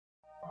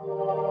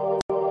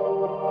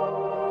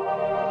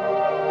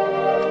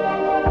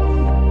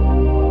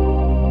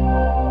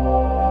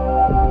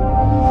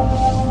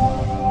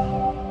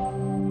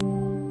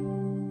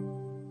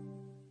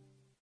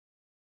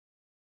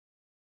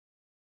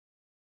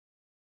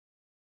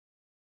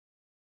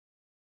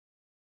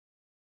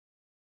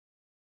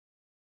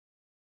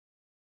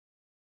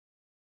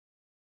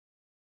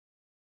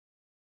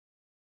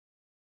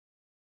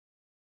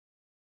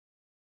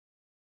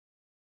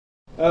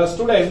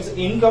Students,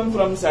 income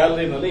from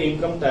salary ನಲ್ಲಿ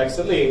income tax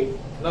ಅಲ್ಲಿ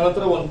ನನ್ನ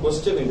ಹತ್ರ ಒಂದು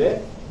ಕ್ವಶನ್ ಇದೆ.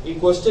 ಈ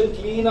ಕ್ವಶನ್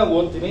ಕ್ಲೀನ್ ಆಗಿ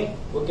ಓದ್ತೀನಿ,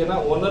 ಓಕೆನಾ?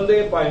 ಒಂದೊಂದೇ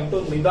ಪಾಯಿಂಟ್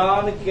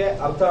ನಿಧಾನಕ್ಕೆ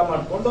ಅರ್ಥ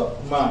ಮಾಡ್ಕೊಂಡು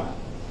ಮಾಡೋಣ.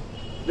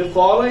 The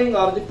following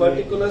are the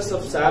particulars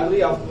of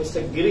salary of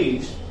mister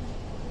Girish,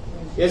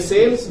 A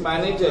sales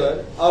manager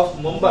of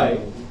Mumbai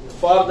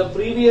for the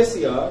previous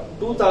year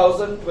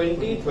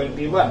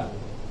 2020-21.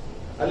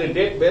 ಅಲ್ಲಿ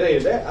ಡೇಟ್ ಬೇರೆ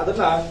ಇದೆ,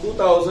 ಅದನ್ನ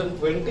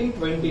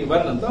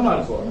 2020-21 ಅಂತ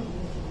ಮಾಡ್ಕೋಣ.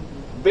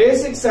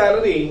 ಬೇಸಿಕ್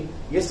ಸ್ಯಾಲರಿ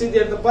ಎಷ್ಟಿದೆ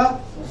ಅಂತಪ್ಪ?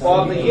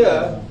 ಫಾರ್ ದ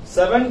ಇಯರ್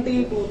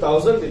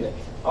 72,000 ಇದೆ.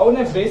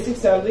 ಅವನೇ ಬೇಸಿಕ್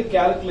ಸ್ಯಾಲರಿ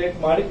ಕ್ಯಾಲ್ಕುಲೇಟ್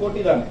ಮಾಡಿ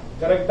ಕೊಟ್ಟಿದ್ದಾನೆ,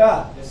 ಕರೆಕ್ಟಾ?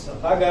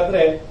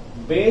 ಹಾಗಾದ್ರೆ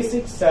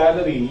ಬೇಸಿಕ್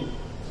ಸ್ಯಾಲರಿ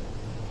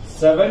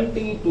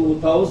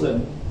 72,000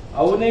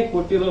 ಅವನೇ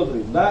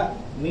ಕೊಟ್ಟಿರೋದ್ರಿಂದ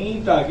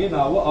ನೀಟಾಗಿ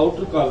ನಾವು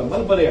ಔಟರ್ ಕಾಲಮ್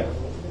ಅಲ್ಲಿ ಬರೆಯೋಣ,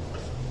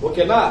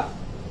 ಓಕೆನಾ?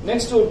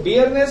 Next,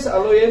 dearness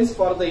allowance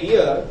for the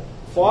year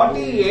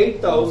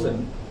 48,000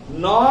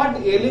 not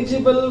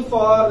eligible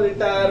for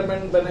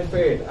retirement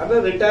benefit. ಅಂದ್ರೆ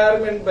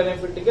ರಿಟೈರ್ಮೆಂಟ್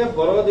ಬೆನಿಫಿಟ್ ಗೆ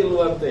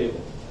ಬರೋದಿಲ್ವಂತೆ ಇದು.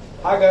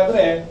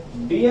 ಹಾಗಾದ್ರೆ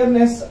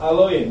ಡಿಯರ್ನೆಸ್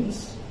ಅಲೋಯನ್ಸ್,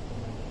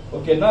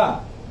 ಓಕೆನಾ,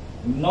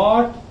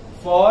 ನಾಟ್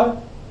ಫಾರ್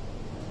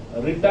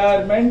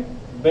ರಿಟೈರ್ಮೆಂಟ್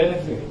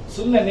ಬೆನಿಫಿಟ್.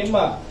 ಸುಮ್ಮನೆ ನಿಮ್ಮ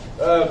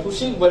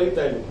ಖುಷಿಗೆ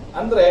ಬರೀತಾ ಇದೀನಿ.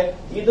 ಅಂದ್ರೆ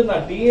ಇದನ್ನ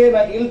ಡಿಎ ನ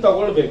ಇಲ್ಲಿ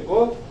ತಗೊಳ್ಬೇಕು,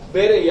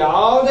 ಬೇರೆ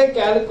ಯಾವುದೇ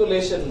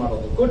ಕ್ಯಾಲ್ಕುಲೇಷನ್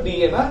ಮಾಡೋದಕ್ಕೂ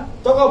ಡಿಎ ನ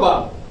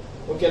ತಗೋಬಾರ್ದು,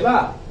 ಓಕೆನಾ?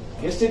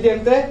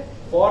 ಎಷ್ಟಿದೆಯಂತೆ?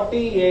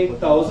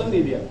 48,000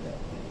 ಇದೆಯಂತೆ.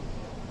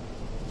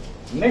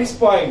 Next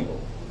point,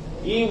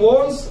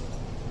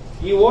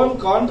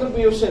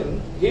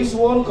 his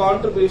own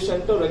contribution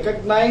to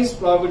recognized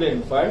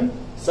provident fund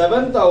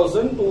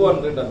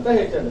 7,200 ಅಂತ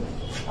ಹೇಳ್ತಾರೆ.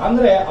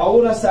 ಅಂದ್ರೆ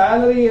ಅವನ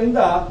ಸ್ಯಾಲರಿಯಿಂದ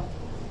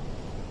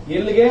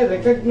ಎಲ್ಲಿಗೆ?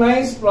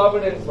 ರೆಕಗ್ನೈಸ್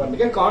ಪ್ರಾವಿಡೆಂಟ್ ಫಂಡ್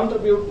ಗೆ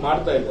ಕಾಂಟ್ರಿಬ್ಯೂಟ್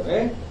ಮಾಡ್ತಾ ಇದ್ದಾರೆ.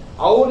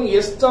 ಅವನು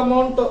ಎಷ್ಟು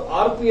ಅಮೌಂಟ್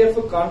RPF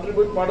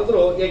ಕಾಂಟ್ರಿಬ್ಯೂಟ್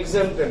ಮಾಡಿದ್ರು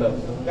ಎಕ್ಸೆಂಪ್ಟೆಡ್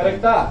ಅಂತ,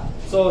 ಕರೆಕ್ಟಾ?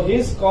 So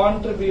his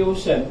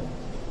contribution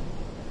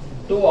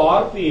to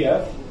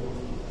RPF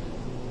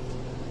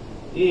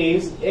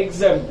is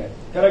exempted,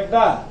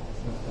 ಕರೆಕ್ಟಾ?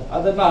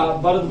 ಅದನ್ನ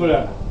ಬರೆದು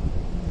ಬಿಡೋಣ.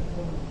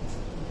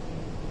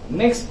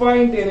 ನೆಕ್ಸ್ಟ್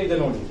ಪಾಯಿಂಟ್ ಏನಿದೆ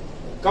ನೋಡಿ,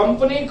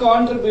 company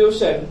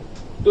contribution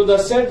to the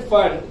set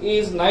fund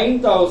is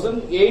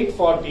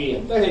 9,840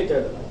 ಅಂತ ಹೇಳ್ತಾ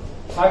ಇದ್ದಾರೆ.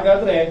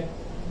 ಹಾಗಾದ್ರೆ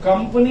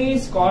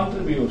ಕಂಪನೀಸ್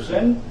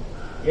ಕಾಂಟ್ರಿಬ್ಯೂಷನ್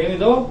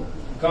ಏನಿದು?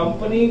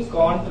 ಕಂಪನಿ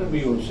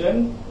ಕಾಂಟ್ರಿಬ್ಯೂಷನ್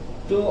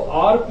ಟು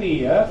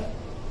RPF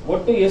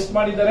ಒಟ್ಟು ಎಷ್ಟು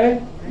ಮಾಡಿದ್ದಾರೆ?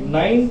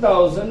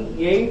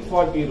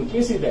 9,840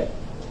 rupees ಇದೆ.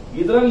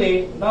 ಇದರಲ್ಲಿ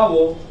ನಾವು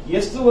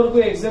ಎಷ್ಟುವರೆಗೂ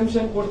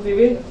ಎಕ್ಸೆಂಪ್ಷನ್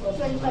ಕೊಡ್ತೀವಿ?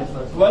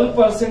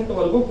 12%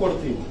 ವರೆಗೂ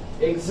ಕೊಡ್ತೀವಿ.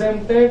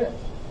 Exempted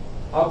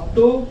up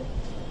to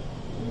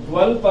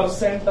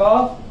 12%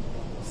 of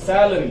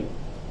salary.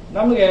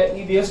 ನಮಗೆ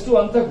ಇದು ಎಷ್ಟು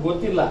ಅಂತ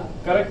ಗೊತ್ತಿಲ್ಲ,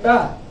 ಕರೆಕ್ಟಾ?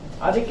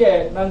 ಅದಕ್ಕೆ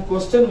ನಾನು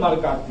ಕ್ವಶನ್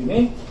ಮಾರ್ಕ್ ಹಾಕ್ತೀನಿ,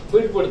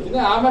 ಬಿಟ್ಬಿಡ್ತೀನಿ,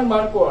 ಆಮೇಲೆ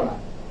ಮಾಡ್ಕೊಳ್ಳೋಣ.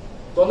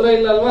 ತೊಂದರೆ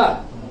ಇಲ್ಲ ಅಲ್ವಾ?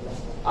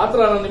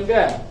 ಆತರ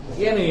ನಿಮ್ಗೆ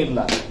ಏನು ಇಲ್ಲ.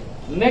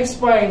 ನೆಕ್ಸ್ಟ್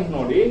ಪಾಯಿಂಟ್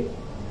ನೋಡಿ,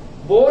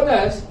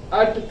 bonus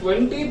at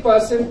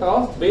 20%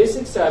 of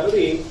basic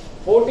salary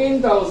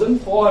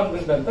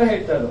 14,400 ಅಂತ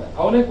ಹೇಳ್ತಾ ಇದ್ದಾರೆ.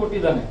 ಅವನೇ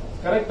ಕೊಟ್ಟಿದ್ದಾನೆ,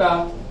 ಕರೆಕ್ಟಾ?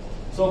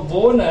 ಸೊ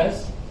ಬೋನಸ್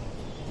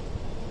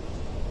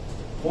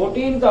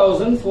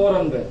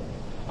 14,400,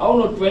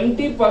 ಅವನು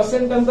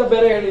 20% ಅಂತ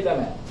ಬೇರೆ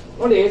ಹೇಳಿದ್ದಾನೆ.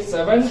 ನೋಡಿ,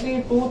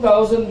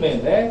 72,000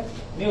 ಮೇಲೆ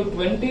ನೀವು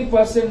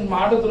 20%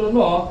 ಮಾಡಿದ್ರು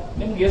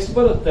ನಿಮ್ಗೆ ಎಷ್ಟು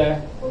ಬರುತ್ತೆ?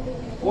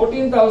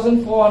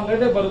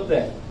 14,400 ಬರುತ್ತೆ.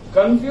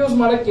 ಕನ್ಫ್ಯೂಸ್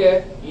ಮಾಡಕ್ಕೆ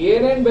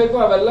ಏನೇನ್ ಬೇಕೋ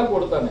ಅವೆಲ್ಲ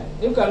ಕೊಡ್ತಾನೆ,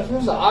 ನೀವು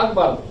ಕನ್ಫ್ಯೂಸ್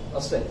ಆಗಬಾರ್ದು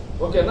ಅಷ್ಟೇ,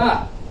 ಓಕೆನಾ?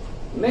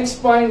 ನೆಕ್ಸ್ಟ್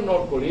ಪಾಯಿಂಟ್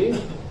ನೋಡ್ಕೊಳ್ಳಿ,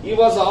 he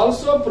was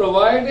also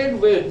provided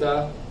with a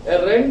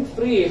rent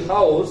free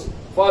house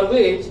for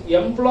which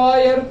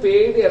employer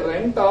paid a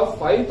rent of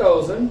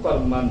 5,000 per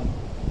month.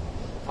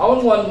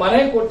 ಅವನು ಒಂದ್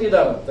ಮನೆ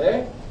ಕೊಟ್ಟಿದಾರಂತೆ,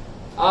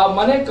 ಆ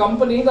ಮನೆ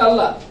ಕಂಪನಿದ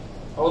ಅಲ್ಲ,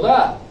 ಹೌದಾ?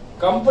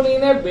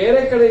 ಕಂಪನಿನೇ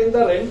ಬೇರೆ ಕಡೆಯಿಂದ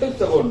ರೆಂಟ್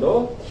ತಗೊಂಡು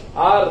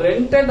ಆ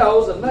ರೆಂಟೆಡ್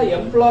ಹೌಸ್ ಅನ್ನ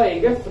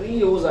ಎಂಪ್ಲಾಯಿಗೆ ಫ್ರೀ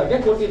ಯೂಸ್ ಆಗಿ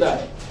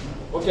ಕೊಟ್ಟಿದ್ದಾರೆ,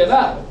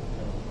 ಓಕೆನಾ?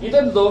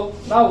 ಇದನ್ನು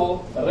ನಾವು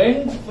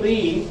ರೆಂಟ್ ಫ್ರೀ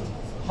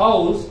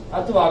ಹೌಸ್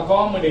ಅಥವಾ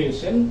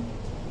ಅಕಾಮಿಡೇಷನ್,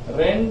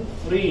 ರೆಂಟ್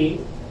ಫ್ರೀ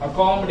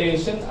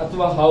ಅಕಾಮಿಡೇಷನ್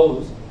ಅಥವಾ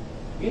ಹೌಸ್,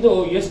 ಇದು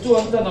ಎಷ್ಟು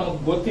ಅಂತ ನಮಗ್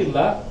ಗೊತ್ತಿಲ್ಲ.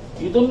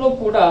 ಇದನ್ನು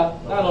ಕೂಡ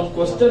ನಾನು ಒಂದು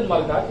ಕ್ವಶನ್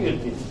ಮಾರ್ಕ್ ಹಾಕಿ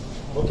ಇಡ್ತೀನಿ,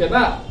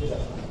 ಓಕೆನಾ?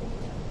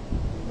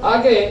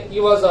 ಹಾಗೆ he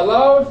was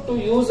allowed to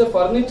use a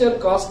furniture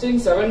costing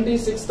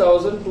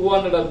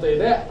 76,200 ಅಂತ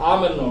ಇದೆ,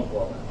 ಆಮೇಲೆ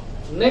ನೋಡ್ಕೋಣ.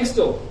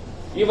 Next,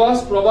 he was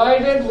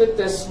provided with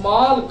a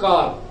small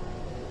car.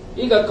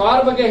 ಈಗ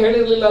ಕಾರ್ ಬಗ್ಗೆ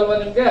ಹೇಳಿರ್ಲಿಲ್ಲ ಅಲ್ವಾ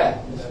ನಿಮ್ಗೆ?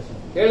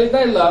 ಹೇಳಿದ್ದ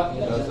ಇಲ್ಲ?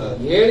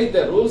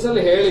 ಹೇಳಿದ್ದೆ, ರೂಲ್ಸ್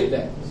ಅಲ್ಲಿ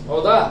ಹೇಳಿದ್ದೆ,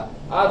 ಹೌದಾ?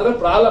 ಆದ್ರೆ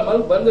ಪ್ರಾಬ್ಲಮ್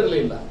ಅಲ್ಲಿ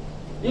ಬಂದಿರ್ಲಿಲ್ಲ.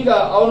 ಈಗ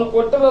ಅವನು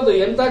ಕೊಟ್ಟಿರೋದು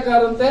ಎಂತ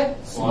ಕಾರ್ ಅಂತೆ?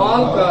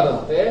 ಸ್ಮಾಲ್ ಕಾರ್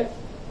ಅಂತೆ.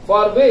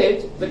 For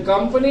which the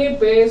company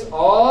phase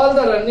all the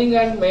running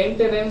and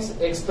maintenance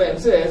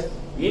expenses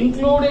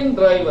including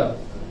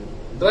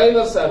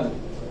driver salary.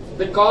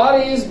 The car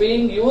is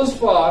being use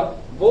for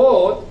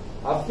both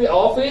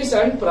office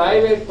and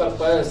private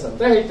purpose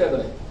ಅಂತ ಹೇಳ್ತಾ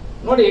ಇದ್ದಾರೆ.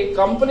 ನೋಡಿ,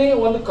 ಕಂಪನಿ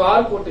ಒಂದು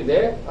ಕಾರ್ ಕೊಟ್ಟಿದೆ,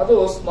 ಅದು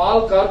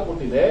ಸ್ಮಾಲ್ ಕಾರ್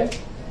ಕೊಟ್ಟಿದೆ.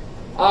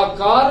 ಆ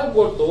ಕಾರ್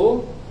ಕೊಟ್ಟು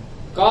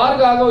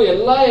ಕಾರ್ಗಾಗೋ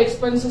ಎಲ್ಲಾ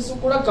ಎಕ್ಸ್ಪೆನ್ಸಸ್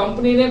ಕೂಡ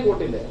ಕಂಪನಿನೇ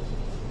ಕೊಟ್ಟಿದೆ.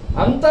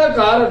 ಅಂತ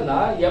ಕಾರನ್ನ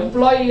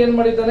ಎಂಪ್ಲಾಯಿ ಏನ್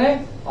ಮಾಡಿದ್ದಾನೆ?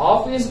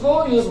 ಆಫೀಸ್ಗೂ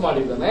ಯೂಸ್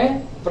ಮಾಡಿದ್ದಾನೆ,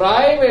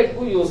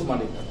 ಪ್ರೈವೇಟ್ಗೂ ಯೂಸ್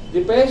ಮಾಡಿದ್ದಾನೆ.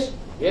 ದೀಪೇಶ್,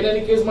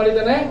 ಏನೇನಕ್ಕೆ ಯೂಸ್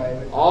ಮಾಡಿದ್ದಾನೆ?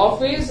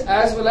 Office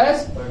as well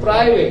as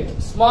private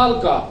small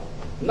car.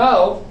 Now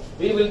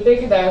we will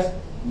take it as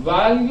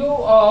value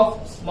of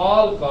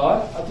small car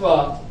ಅಥವಾ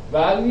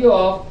ವ್ಯಾಲ್ಯೂ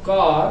ಆಫ್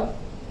ಕಾರ್.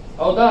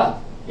 ಹೌದಾ?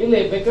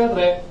 ಇಲ್ಲಿ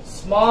ಬೇಕಾದ್ರೆ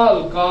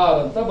ಸ್ಮಾಲ್ ಕಾರ್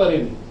ಅಂತ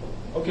ಬರೀರಿ.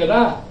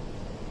 ಓಕೆನಾ?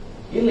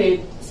 ಇಲ್ಲಿ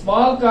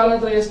ಸ್ಮಾಲ್ ಕಾರ್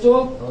ಅಂದ್ರೆ ಎಷ್ಟು?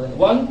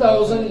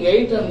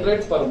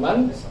 1800 per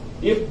month.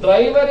 If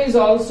driver is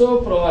also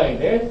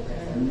provided,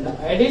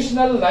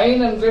 additional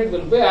 900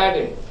 will be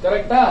added.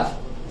 Correcta?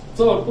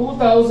 So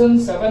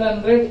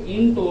 2700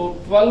 into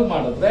 12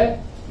 ಮಾಡಿದ್ರೆ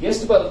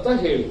ಎಷ್ಟು ಬರುತ್ತಾ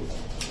ಹೇಳಿ?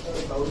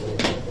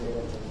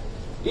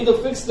 ಇದು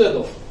ಫಿಕ್ಸ್ಡ್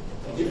ಅದು.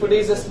 If it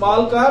is a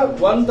small car,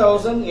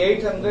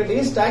 1800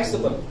 is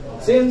taxable.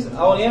 Since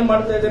ಅವನು ಏನ್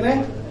ಮಾಡ್ತಾ ಇದ್ದಾನೆ?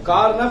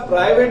 ಕಾರ್ ನ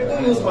ಪ್ರೈವೇಟ್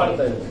ಯೂಸ್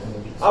ಮಾಡ್ತಾ ಇದ್ದಾನೆ.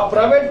 ಆ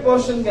ಪ್ರೈವೇಟ್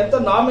ಪೋರ್ಷನ್ ಗೆ ಅಂತ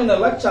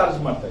ನಾಮಿನಲ್ ಆಗಿ ಚಾರ್ಜ್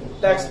ಮಾಡ್ತಾ ಇದ್ದೀವಿ,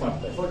 ಟ್ಯಾಕ್ಸ್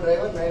ಮಾಡ್ತಾ ಇದ್ದೀವಿ.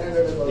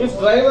 If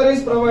driver is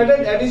provided,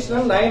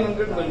 additional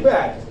 900 will be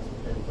added.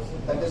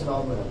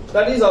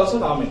 That is also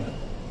nominal.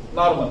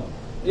 Normal.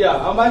 Yeah,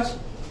 how much?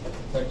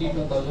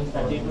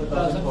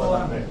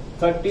 32,400.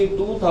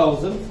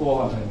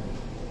 32,400.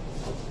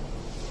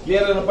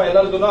 Clear ಏನಪ್ಪ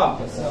ಎಲ್ಲರಿಗೂ?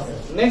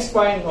 ನೆಕ್ಸ್ಟ್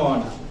ಪಾಯಿಂಟ್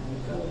ನೋಡೋಣ.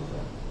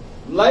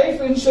 ಲೈಫ್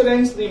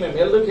ಇನ್ಶೂರೆನ್ಸ್ ಪ್ರೀಮಿಯಂ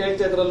ಎಲ್ಲರೂ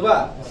ಕೇಳ್ತಾ ಇದ್ರಲ್ವಾ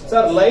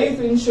sir? Life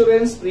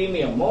insurance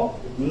premium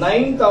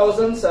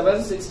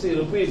 9,760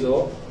 rupees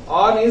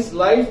on his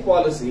life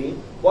policy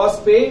was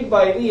paid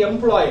by the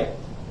employer.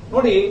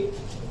 ನೋಡಿ,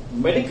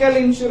 medical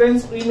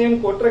insurance premium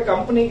ಕೊಟ್ರೆ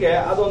ಕಂಪನಿಗೆ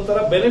ಅದೊಂಥರ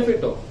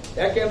benefit.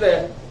 ಯಾಕೆಂದ್ರೆ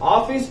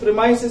ಆಫೀಸ್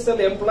ಪ್ರಿಮೈಸಸ್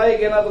ಅಲ್ಲಿ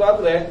ಎಂಪ್ಲಾಯಿಗೆ ಏನಾದ್ರು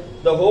ಆದ್ರೆ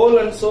the whole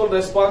and soul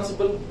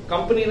responsible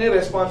ಕಂಪನಿನೇ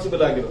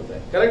ರೆಸ್ಪಾನ್ಸಿಬಲ್ ಆಗಿರುತ್ತೆ.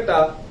 ಕರೆಕ್ಟಾ?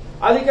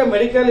 ಅದಕ್ಕೆ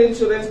ಮೆಡಿಕಲ್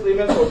ಇನ್ಶೂರೆನ್ಸ್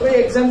ಪ್ರೀಮಿಯಂ ಕೊಟ್ರೆ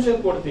ಎಕ್ಸೆಂಪ್ಷನ್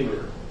ಕೊಡ್ತೀವಿ.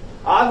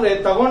 ಆದ್ರೆ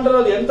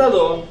ತಗೊಂಡಿರೋದು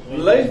ಎಂತದು?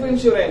 Life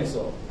insurance.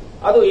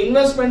 ಅದು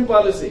ಇನ್ವೆಸ್ಟ್ಮೆಂಟ್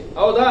ಪಾಲಿಸಿ.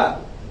 ಹೌದಾ?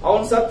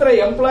 ಅವನ್ ಸತ್ರ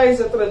ಎಂಪ್ಲಾಯೀಸ್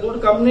ಹತ್ರ ದುಡ್ಡು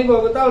ಕಂಪ್ನಿಗೆ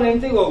ಹೋಗುತ್ತಾ, ಅವನ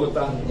ಹೆಂಡತಿಗೆ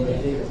ಹೋಗುತ್ತಾ?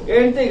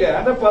 ಹೆಂಡತಿಗೆ,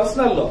 ಅಂದ್ರೆ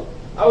ಪರ್ಸನಲ್.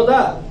 ಹೌದಾ?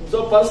 ಸೊ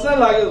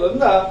ಪರ್ಸನಲ್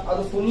ಆಗಿರೋದ್ರಿಂದ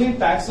ಅದು ಫುಲ್ಲಿ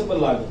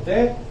ಟ್ಯಾಕ್ಸಬಲ್ ಆಗುತ್ತೆ.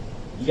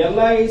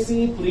 LIC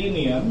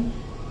premium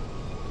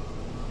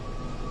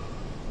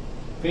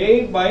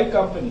paid by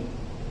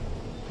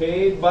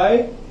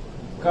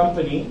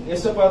company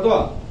ಎಷ್ಟಪ್ಪ ಅದು?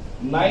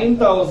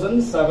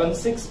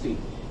 9,760.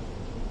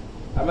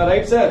 Am I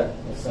right, sir?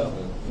 Yes, sir.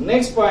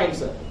 Next point,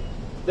 sir.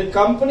 The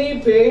company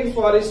paid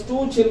for his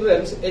 2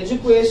 children's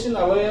education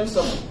allowance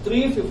of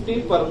 350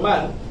 per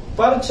month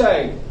per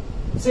child.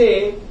 Say,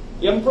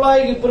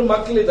 ಎಂಪ್ಲಾಯಿಗೆ 2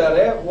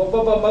 ಮಕ್ಕಳಿದ್ದಾರೆ,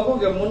 ಒಬ್ಬೊಬ್ಬ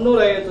ಮಗುಗೆ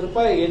 350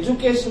 ರೂಪಾಯಿ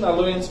education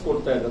allowance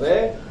ಕೊಡ್ತಾ ಇದ್ದಾರೆ.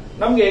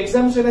 ನಮ್ಗೆ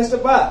ಎಕ್ಸಾಮ್ಷನ್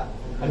ಎಷ್ಟಪ್ಪ?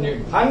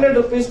 100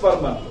 rupees per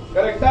month.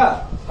 ಕರೆಕ್ಟಾ?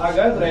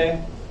 ಹಾಗಾದ್ರೆ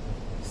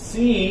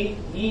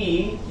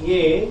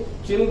CEA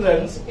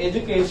children's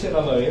education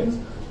allowance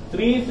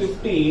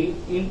 350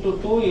 into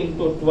 2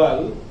 into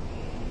 12,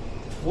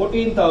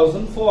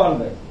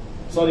 14,400.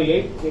 Sorry,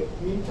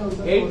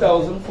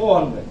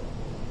 8,400.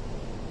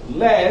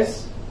 Less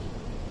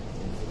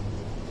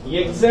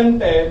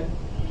exempted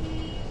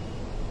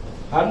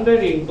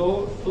 100 into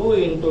 2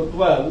 into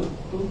 12,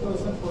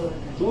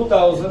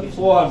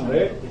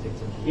 2,400.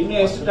 ಇನ್ನು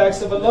ಎಷ್ಟು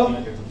ಟ್ಯಾಕ್ಸಬಲ್?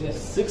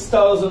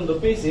 6,000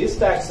 rupees is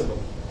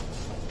taxable.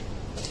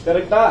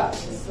 ಕರೆಕ್ಟಾ?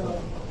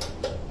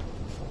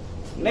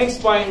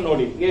 ನೆಕ್ಸ್ಟ್ ಪಾಯಿಂಟ್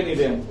ನೋಡಿ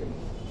ಏನಿದೆ ಅಂತ.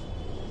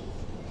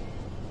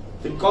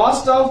 The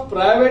cost of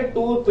private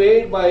tour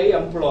paid by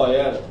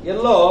employer.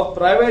 Yellow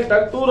private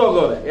ಆಗಿ ಟೂರ್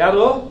ಹೋಗೋರೆ.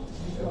 ಯಾರು?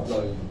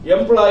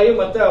 ಎಂಪ್ಲಾಯಿ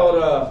ಮತ್ತೆ ಅವರ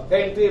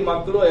ಹೆಂಡತಿ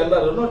ಮಕ್ಕಳು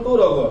ಎಲ್ಲರೂ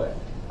ಟೂರ್ ಹೋಗೋರೆ.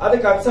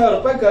 ಅದಕ್ಕೆ 10,000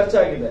 ರೂಪಾಯಿ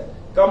ಖರ್ಚಾಗಿದೆ.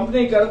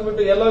 ಕಂಪ್ನಿ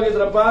ಕರೆದ್ಬಿಟ್ಟು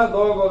ಎಲ್ಲೋಗಿದ್ರಪ್ಪ?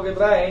 ಗೋವಾಗೆ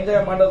ಹೋಗಿದ್ರ?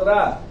 ಎಂಜಾಯ್ ಮಾಡಿದ್ರ?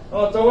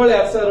 ತಗೊಳ್ಳಿ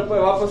 10,000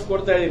 ರೂಪಾಯಿ ವಾಪಸ್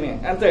ಕೊಡ್ತಾ ಇದೀನಿ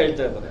ಅಂತ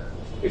ಹೇಳ್ತಾ ಇದ್ದಾರೆ.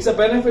 ಇಟ್ಸ್ ಅ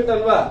ಬೆನಿಫಿಟ್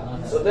ಅಲ್ವಾ?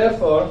 So there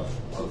for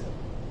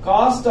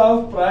cost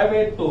of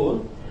private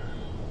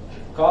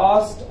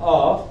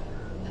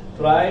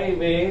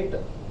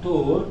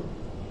tour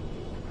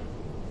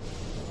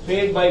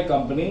paid by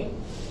company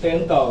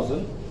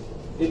 10,000.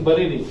 ಇದು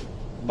ಬರೀರಿ,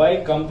 ಬೈ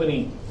ಕಂಪನಿ.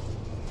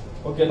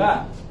 ಓಕೆನಾ?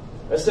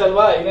 ಅಷ್ಟೇ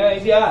ಅಲ್ವಾ?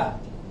 ಇದೆಯಾ?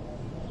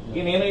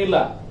 ಇನ್ನೇನು ಇಲ್ಲ.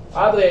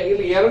 ಆದ್ರೆ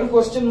ಇಲ್ಲಿ 2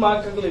 ಕ್ವಶನ್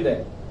ಮಾರ್ಕ್ಗಳಿದೆ.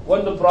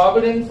 ಒಂದು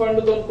ಪ್ರಾವಿಡೆಂಟ್ ಫಂಡ್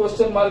ಒಂದು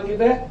ಕ್ವಶನ್ ಮಾರ್ಕ್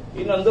ಇದೆ,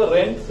 ಇನ್ನೊಂದು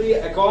ರೆಂಟ್ ಫ್ರೀ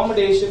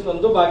ಅಕಾಮಿಡೇಷನ್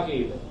ಒಂದು ಬಾಕಿ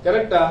ಇದೆ.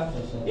 ಕರೆಕ್ಟಾ?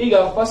 ಈಗ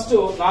ಫಸ್ಟ್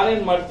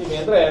ನಾನೇನ್ ಮಾಡ್ತೀನಿ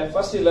ಅಂದ್ರೆ,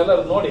 ಫಸ್ಟ್ ಇಲ್ಲೆಲ್ಲ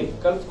ನೋಡಿ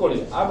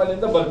ಕಲ್ತ್ಕೊಳ್ಳಿ,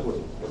 ಆಮೇಲಿಂದ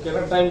ಬರ್ಕೊಡಿ.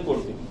 ಓಕೆನಾ? ಟೈಮ್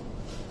ಕೊಡ್ತೀನಿ.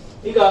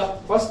 ಈಗ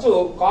first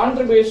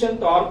contribution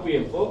to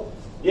RPF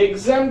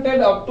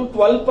exempted up to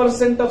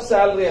 12% of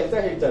salary ಅಂತ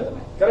ಹೇಳ್ತಾ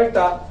ಇದ್ದಾನೆ.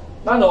 ಕರೆಕ್ಟಾ?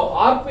 ನಾನು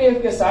RPF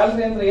ಗೆ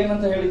ಸ್ಯಾಲರಿ ಅಂದ್ರೆ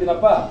ಏನಂತ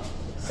ಹೇಳಿದ್ದೀನಪ್ಪ?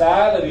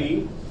 ಸ್ಯಾಲರಿ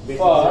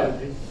ಫಾರ್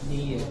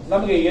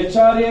ನಮಗೆ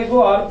HRAಗೂ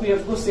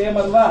RPFಗೂ ಸೇಮ್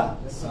ಅಲ್ವಾ?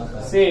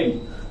 ಸೇಮ್.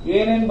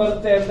 ಏನೇನ್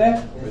ಬರುತ್ತೆ ಅಂದ್ರೆ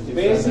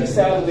basic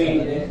salary,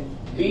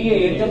 DA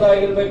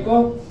ಎಂತದಾಗಿರ್ಬೇಕು?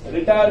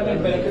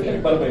 Retirement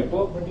benefit ಬರಬೇಕು,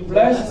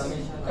 ಪ್ಲಸ್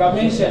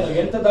ಕಮಿಷನ್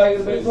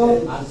ಎಂತದಾಗಿರ್ಬೇಕು?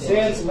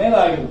 ಸೇಲ್ಸ್ ಮೇಲೆ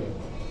ಆಗಿರ್ಬೇಕು.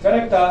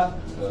 ಕರೆಕ್ಟಾ?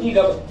 ಈಗ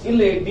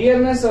ಇಲ್ಲಿ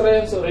ಡಿಯರ್ನೆಸ್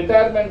ಅಲೋವೆನ್ಸ್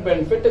ರಿಟೈರ್ಮೆಂಟ್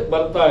ಬೆನಿಫಿಟ್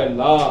ಬರ್ತಾ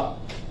ಇಲ್ಲ,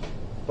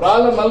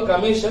 ಪ್ರಾಬ್ಲಮ್ ಅಲ್ಲಿ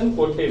ಕಮಿಷನ್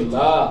ಕೊಟ್ಟಿಲ್ಲ.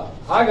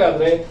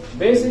 ಹಾಗಾದ್ರೆ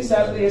ಬೇಸಿಕ್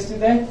ಸ್ಯಾಲರಿ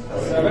ಎಷ್ಟಿದೆ?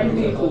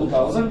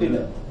 72,000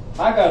 ಇದೆ.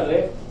 ಹಾಗಾದ್ರೆ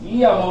ಈ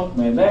ಅಮೌಂಟ್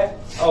ಮೇಲೆ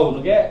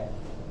ಅವನಿಗೆ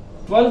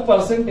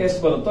 12% ಎಷ್ಟು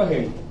ಬರುತ್ತೋ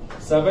ಹೇಳಿ?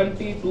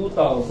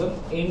 72,000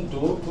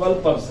 into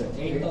 12%,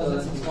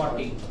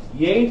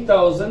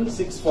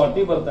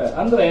 8,640 ಬರ್ತಾರೆ.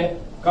 ಅಂದ್ರೆ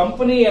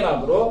ಕಂಪನಿ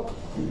ಏನಾದ್ರು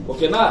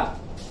ಓಕೆನಾ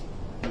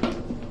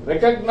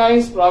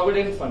ರೆಕಗ್ನೈಸ್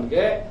ಪ್ರಾವಿಡೆಂಟ್ ಫಂಡ್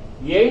ಗೆ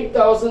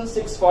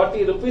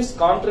 8,640 rupees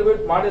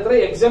ಕಾಂಟ್ರಿಬ್ಯೂಟ್ ಮಾಡಿದ್ರೆ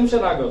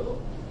ಎಕ್ಸೆಂಪ್ಷನ್ ಆಗೋದು.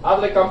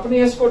 ಆದ್ರೆ ಕಂಪನಿ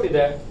ಎಷ್ಟು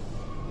ಕೊಟ್ಟಿದೆ?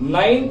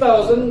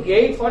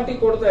 9,840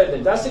 ಕೊಡ್ತಾ ಇದೆ.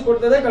 ಜಾಸ್ತಿ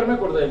ಕೊಡ್ತಾ ಇದೆ, ಕಡಿಮೆ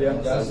ಕೊಡ್ತಾ ಇದೆಯಾ?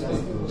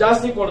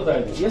 ಜಾಸ್ತಿ ಕೊಡ್ತಾ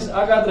ಇದೆ.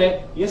 ಹಾಗಾದ್ರೆ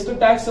ಎಷ್ಟು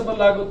ಟ್ಯಾಕ್ಸಬಲ್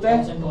ಆಗುತ್ತೆ?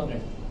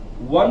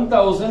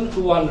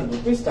 1,200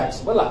 rupees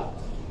ಟ್ಯಾಕ್ಸಬಲ್.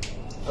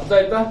 ಅರ್ಥ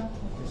ಆಯ್ತಾ?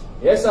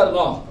 Yes sir,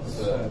 no?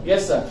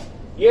 Yes sir.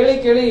 ಹೇಳಿ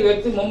ಕೇಳಿ, ಈ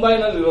ವ್ಯಕ್ತಿ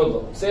ಮುಂಬೈನಲ್ಲಿ ಇರೋದು,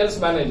 ಸೇಲ್ಸ್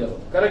ಮ್ಯಾನೇಜರ್,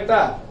 ಕರೆಕ್ಟಾ?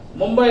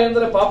 ಮುಂಬೈ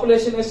ಅಂದ್ರೆ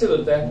ಪಾಪ್ಯುಲೇಷನ್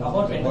ಎಷ್ಟಿರುತ್ತೆ?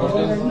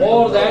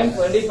 More than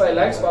 25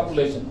 lakhs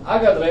population.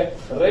 ಹಾಗಾದ್ರೆ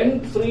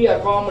ರೆಂಟ್ ಫ್ರೀ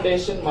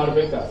ಅಕಾಮಿಡೇಷನ್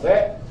ಮಾಡ್ಬೇಕಾದ್ರೆ,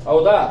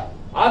 ಹೌದಾ?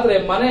 ಆದ್ರೆ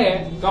ಮನೆ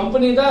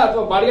ಕಂಪನಿದ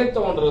ಅಥವಾ ಬಾಡಿಗೆಗೆ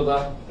ತಗೊಂಡಿರೋದ?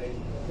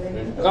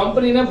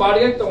 ಕಂಪನಿನೇ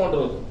ಬಾಡಿಗೆಗೆ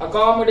ತಗೊಂಡಿರೋದು.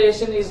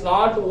 Accommodation is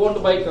not owned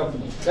by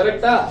company,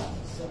 ಕರೆಕ್ಟಾ?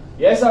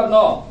 S R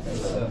no?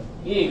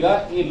 ಈಗ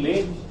ಇಲ್ಲಿ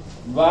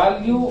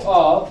value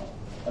of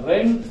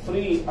rent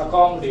free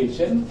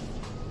accommodation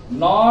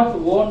not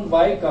owned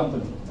by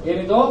company.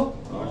 ಏನಿದು?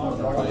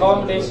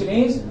 Accommodation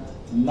is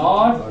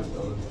not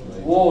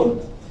owned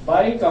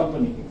by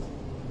company.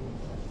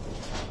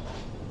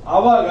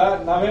 ಆವಾಗ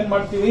ನಾವೇನ್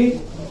ಮಾಡ್ತೀವಿ?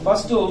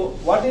 First,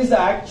 what is the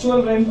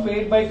actual rent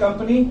paid by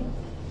company?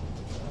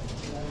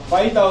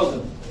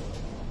 5,000,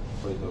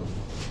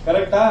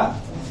 ಕರೆಕ್ಟಾ?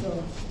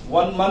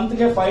 1 month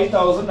ಗೆ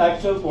 5,000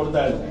 actual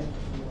ಕೊಡ್ತಾ ಇದ್ದಾರೆ.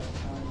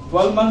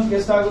 12 months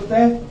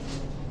ಎಷ್ಟಾಗುತ್ತೆ?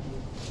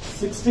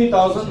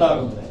 60,000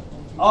 ಆಗುತ್ತೆ.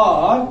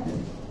 ಆರ್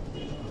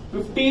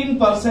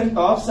 15%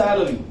 ಆಫ್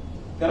ಸ್ಯಾಲರಿ,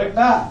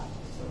 ಕರೆಕ್ಟಾ?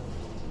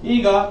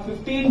 ಈಗ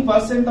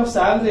 15% ಆಫ್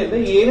ಸ್ಯಾಲರಿ ಅಂದ್ರೆ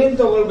ಏನೇನ್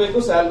ತಗೊಳ್ಬೇಕು?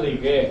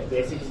 ಸ್ಯಾಲರಿಗೆ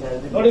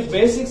ನೋಡಿ,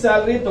 ಬೇಸಿಕ್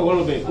ಸ್ಯಾಲರಿ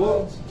ತಗೊಳ್ಬೇಕು.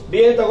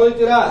 ಡಿಎ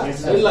ತಗೊಳ್ತೀರಾ?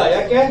 ಇಲ್ಲ.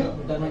 ಯಾಕೆ?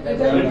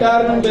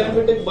 ರಿಟೈರ್ಮೆಂಟ್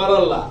ಬೆನಿಫಿಟ್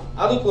ಬರಲ್ಲ,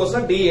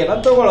 ಅದಕ್ಕೋಸ್ಕರ ಡಿಎನ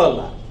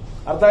ತಗೊಳ್ಳಲ್ಲ.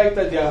 ಅರ್ಥ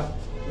ಆಗ್ತಾ ಇದೆಯಾ?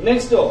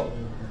 ನೆಕ್ಸ್ಟ್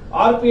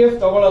RPF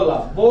ತಗೊಳ್ಳಲ್ಲ,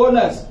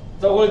 ಬೋನಸ್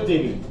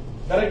ತಗೊಳ್ತೀವಿ,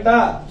 ಕರೆಕ್ಟಾ?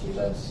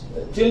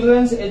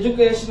 ಚಿಲ್ಡ್ರನ್ಸ್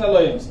ಎಜುಕೇಶನ್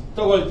ಅಲೋಯನ್ಸ್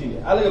ತಗೊಳ್ತೀವಿ.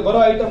 ಅಲ್ಲಿಗೆ ಬರೋ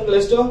ಐಟಮ್ಗಳು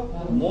ಎಷ್ಟು?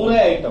 3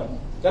 ಐಟಮ್,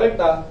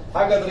 ಕರೆಕ್ಟಾ?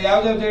 ಹಾಗಾದ್ರೆ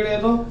ಯಾವ್ದಾವ್ದು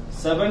ಹೇಳಿಯೋದು?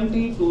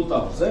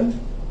 72,000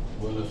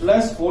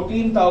 ಪ್ಲಸ್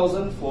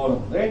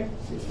 14,400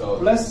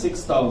 ಪ್ಲಸ್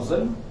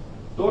 6,000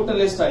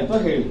 ಟೋಟಲ್ ಎಷ್ಟಾಯ್ತು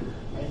ಹೇಳಿ?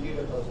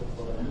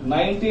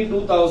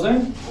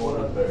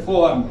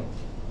 92,400.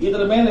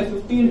 ಇದರ ಮೇಲೆ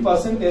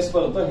 15% ಎಷ್ಟು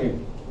ಬರುತ್ತೋ ಹೇಳಿ?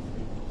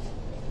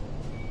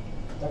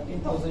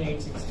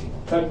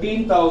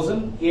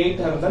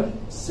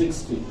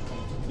 13,860.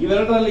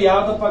 ಇವೆರಡರಲ್ಲಿ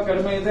ಯಾವ್ದಪ್ಪ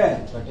ಕಡಿಮೆ ಇದೆ?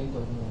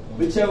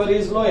 Which ever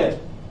is lower?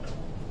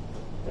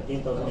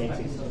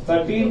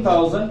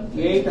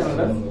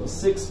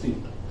 13,860,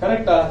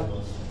 ಕರೆಕ್ಟಾ?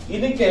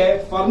 ಇದಕ್ಕೆ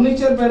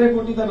ಫರ್ನಿಚರ್ ಬೇರೆ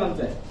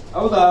ಕೊಟ್ಟಿದ್ದಾನಂತೆ,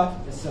 ಹೌದಾ?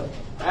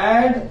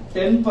 ಆಡ್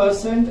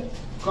 10%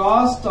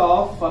 ಕಾಸ್ಟ್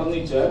ಆಫ್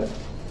ಫರ್ನಿಚರ್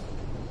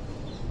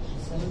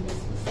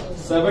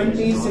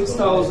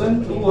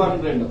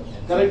 76,200,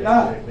 ಕರೆಕ್ಟಾ?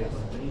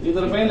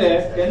 ಇದರ ಮೇಲೆ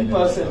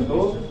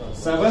 10%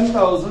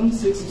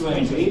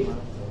 7,620.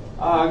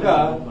 ಆಗ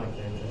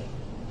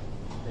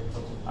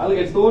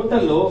ಅಲ್ಲಿಗೆ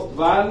total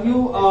value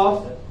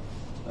of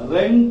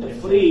rent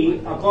free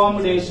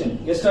accommodation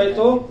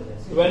ಎಷ್ಟಾಯ್ತು?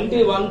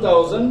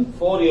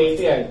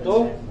 21,480 ಆಯ್ತು.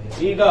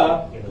 ಈಗ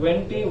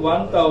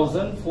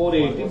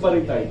 21,480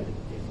 ಬರೀತಾ ಇದ್ರಿ.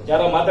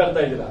 ಯಾರೋ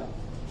ಮಾತಾಡ್ತಾ ಇದ್ದೀರಾ?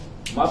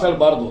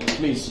 ಮಾತಾಡಬಾರ್ದು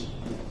ಪ್ಲೀಸ್.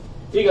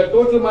 ಈಗ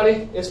ಟೋಟಲ್ ಮಾಡಿ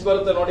ಎಷ್ಟು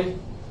ಬರುತ್ತೆ ನೋಡಿ.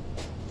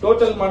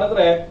 ಟೋಟಲ್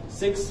ಮಾಡಿದ್ರೆ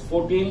 6,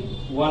 14,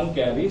 1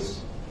 ಕ್ಯಾರೀಸ್,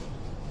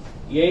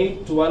 8,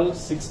 12,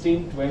 16,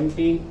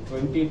 20,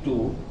 22,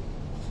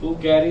 2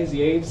 carries,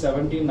 8,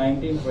 17,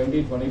 19, 20,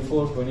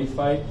 24,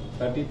 25,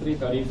 33,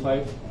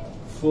 35,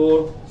 4,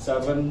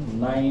 7,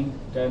 9,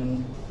 10,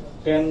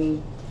 10,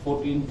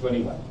 14,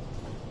 21.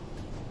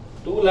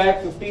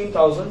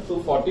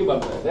 2,15,240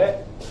 ಬರ್ತಾ ಇದೆ.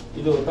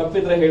 ಇದು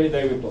ತಪ್ಪಿದ್ರೆ ಹೇಳಿ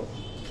ದಯವಿಟ್ಟು.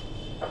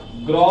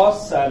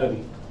 ಗ್ರಾಸ್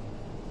ಸ್ಯಾಲರಿ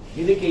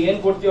ಇದಕ್ಕೆ ಏನ್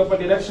ಕೊಡ್ತೀವಪ್ಪ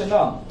ಡಿಡಕ್ಷನ್?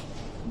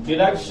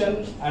 Deduction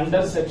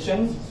under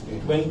section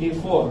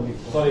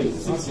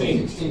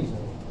 16.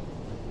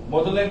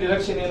 ಮೊದಲನೇ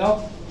ಡಿಡಕ್ಷನ್ ಏನು?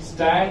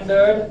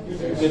 Standard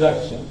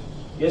deduction.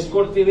 ಎಷ್ಟು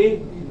ಕೊಡ್ತೀವಿ?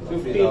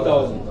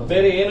 15,000.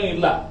 ಬೇರೆ ಏನು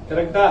ಇಲ್ಲ,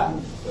 ಕರೆಕ್ಟಾ?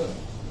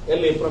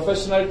 ಎಲ್ಲಿ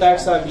ಪ್ರೊಫೆಷನಲ್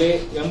ಟ್ಯಾಕ್ಸ್ ಆಗ್ಲಿ,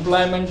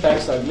 ಎಂಪ್ಲಾಯ್ಮೆಂಟ್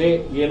ಟ್ಯಾಕ್ಸ್ ಆಗ್ಲಿ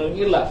ಏನು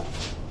ಇಲ್ಲ.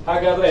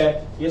 ಹಾಗಾದ್ರೆ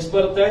ಎಷ್ಟು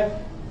ಬರುತ್ತೆ?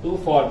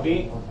 240.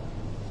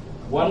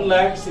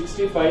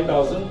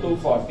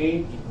 1,65,240.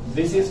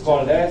 This is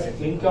called as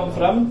income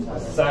from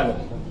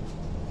salary.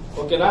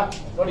 ಓಕೆನಾ?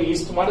 ನೋಡಿ,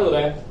 ಇಷ್ಟು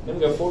ಮಾಡಿದ್ರೆ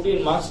ನಿಮ್ಗೆ 14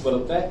 ಮಾರ್ಕ್ಸ್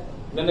ಬರುತ್ತೆ.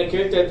 ನೆನ್ನೆ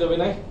ಕೇಳ್ತಾ ಇದ್ದ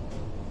ವಿನಯ್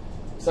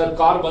ಸರ್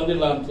ಕಾರ್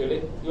ಬಂದಿಲ್ಲ ಅಂತ ಹೇಳಿ,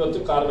 ಇವತ್ತು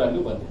ಕಾರ್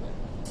ವ್ಯಾಲ್ಯೂ ಬಂದಿದೆ.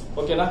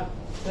 ಓಕೆನಾ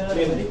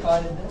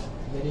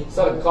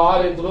ಸರ್?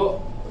 ಕಾರ್ ಇದ್ರು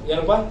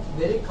ಏನಪ್ಪಾ?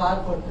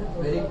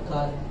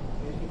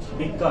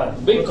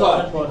 Big car.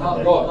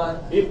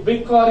 If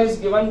big car is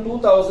given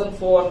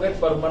 2,400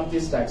 per month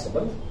is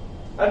taxable,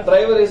 and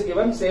driver is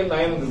given same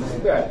 900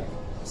 rupees.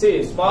 See,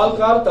 small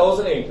car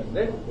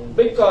 1,800,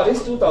 big car is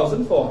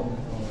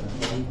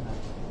 2,400.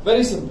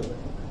 Very simple.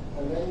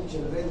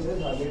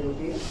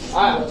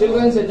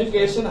 Children's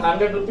education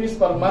 100 rupees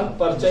per month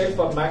per child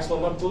for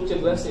maximum of 2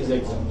 children is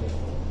exempted.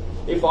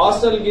 If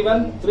hostel given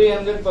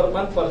 300 per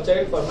month per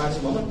child for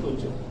maximum of 2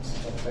 children.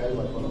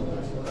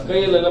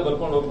 ಕೈಯಲ್ಲೆಲ್ಲ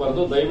ಬರ್ಕೊಂಡು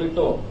ಹೋಗಬಾರ್ದು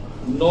ದಯವಿಟ್ಟು.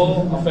 No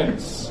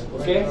offence.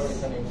 Okay,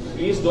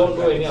 please don't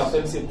do any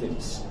offensive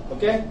things.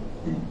 Okay.